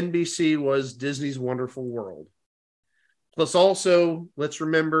 and NBC was Disney's Wonderful World. Plus, also, let's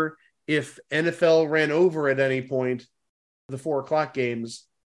remember, if NFL ran over at any point, the 4 o'clock games,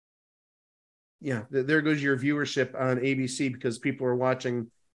 yeah, there goes your viewership on ABC because people are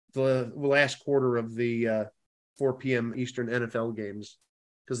watching the last quarter of the 4 p.m. Eastern NFL games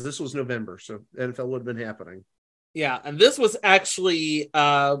because this was November, so NFL would have been happening. Yeah, and this was actually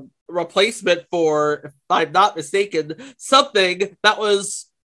a replacement for, if I'm not mistaken, something that was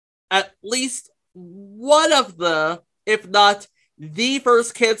at least one of the, if not the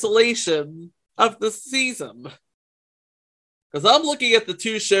first cancellation of the season. Because I'm looking at the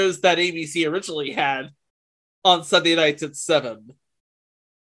 2 shows that ABC originally had on Sunday nights at 7.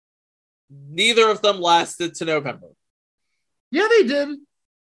 Neither of them lasted to November. Yeah, they did.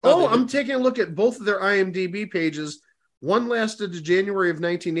 Oh, I'm taking a look at both of their IMDb pages. One lasted to January of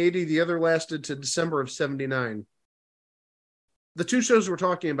 1980. The other lasted to December of 79. The 2 shows we're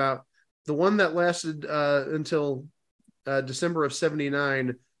talking about, the one that lasted until December of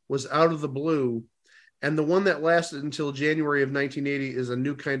 79 was Out of the Blue. And the one that lasted until January of 1980 is A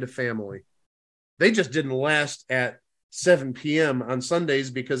New Kind of Family. They just didn't last at 7 p.m. on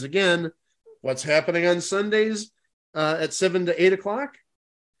Sundays because, again, what's happening on Sundays at 7 to 8 o'clock?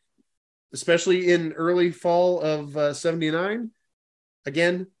 Especially in early fall of 79.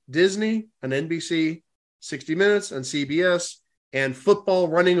 Again, Disney on NBC, 60 Minutes on CBS, and football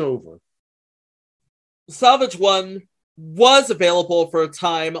running over. Salvage 1 was available for a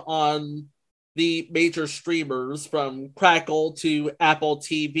time on the major streamers from Crackle to Apple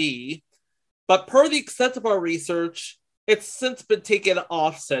TV, but per the extent of our research, it's since been taken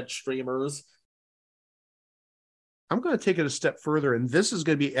off said streamers. I'm going to take it a step further, and this is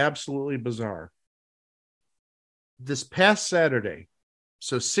going to be absolutely bizarre. This past Saturday,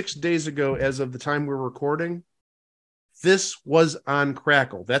 so 6 days ago, as of the time we're recording, this was on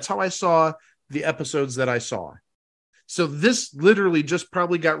Crackle. That's how I saw the episodes that I saw. So this literally just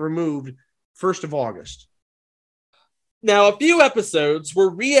probably got removed 1st of August. Now, a few episodes were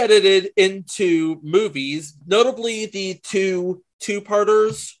re-edited into movies, notably the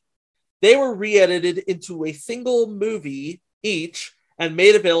two-parters. They were re-edited into a single movie each and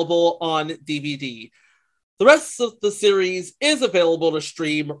made available on DVD. The rest of the series is available to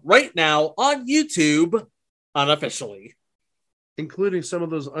stream right now on YouTube unofficially. Including some of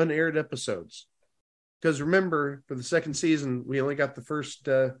those unaired episodes. Because remember, for the second season, we only got the first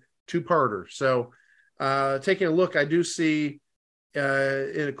two-parter. So taking a look, I do see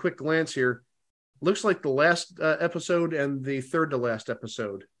in a quick glance here, looks like the last episode and the third to last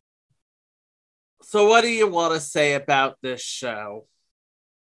episode. So what do you want to say about this show?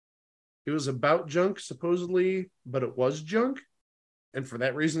 It was about junk, supposedly, but it was junk. And for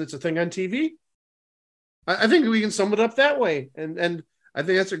that reason, it's a thing on TV. I think we can sum it up that way. And I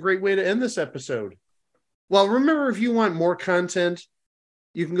think that's a great way to end this episode. Well, remember, if you want more content,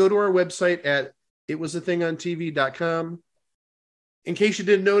 you can go to our website at itwasathingontv.com. In case you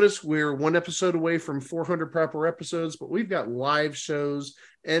didn't notice, we're one episode away from 400 proper episodes, but we've got live shows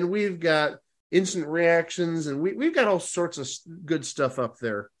and we've got instant reactions and we've got all sorts of good stuff up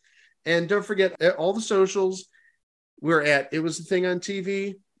there. And don't forget all the socials. We're at It Was a Thing on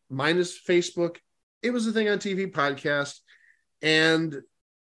TV, minus Facebook. It Was a Thing on TV podcast. And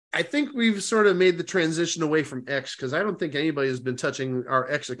I think we've sort of made the transition away from X because I don't think anybody has been touching our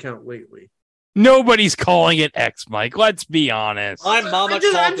X account lately. Nobody's calling it X, Mike. Let's be honest.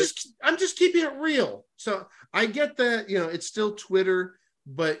 I'm just keeping it real. So I get that, it's still Twitter,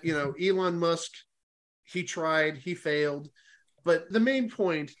 but, Elon Musk, he tried, he failed. But the main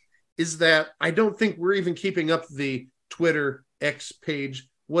point is that I don't think we're even keeping up the Twitter X page,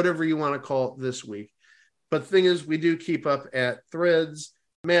 whatever you want to call it this week. But the thing is, we do keep up at Threads,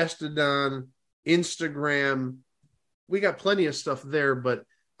 Mastodon, Instagram. We got plenty of stuff there, but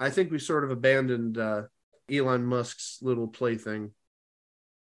I think we sort of abandoned Elon Musk's little plaything.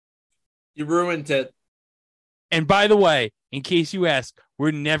 You ruined it. And by the way, in case you ask,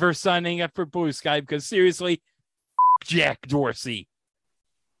 we're never signing up for Blue Sky because seriously, Jack Dorsey.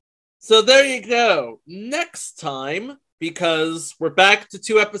 So there you go. Next time, because we're back to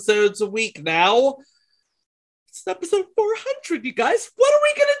 2 episodes a week now, it's episode 400, you guys. What are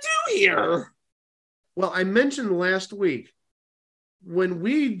we going to do here? Well, I mentioned last week, when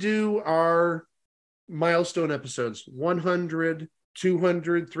we do our milestone episodes, 100,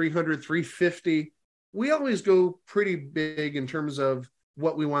 200, 300, 350, we always go pretty big in terms of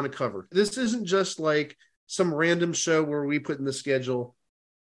what we want to cover. This isn't just like some random show where we put in the schedule.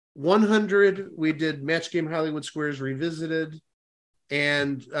 100, we did Match Game Hollywood Squares Revisited.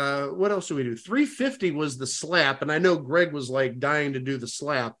 And what else did we do? 350 was the slap. And I know Greg was like dying to do the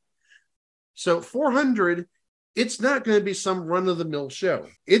slap. So 400, it's not going to be some run-of-the-mill show.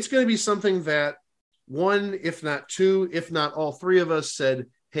 It's going to be something that one, if not two, if not all three of us said,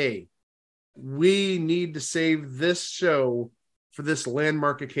 hey, we need to save this show for this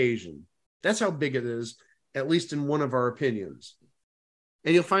landmark occasion. That's how big it is, at least in one of our opinions.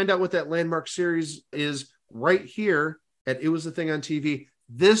 And you'll find out what that landmark series is right here at It Was a Thing on TV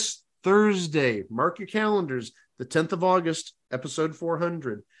this Thursday. Mark your calendars, the 10th of August, episode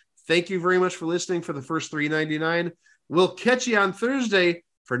 400. Thank you very much for listening for the first 399. We'll catch you on Thursday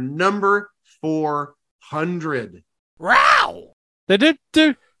for number 400. Wow!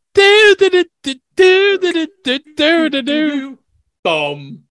 Boom.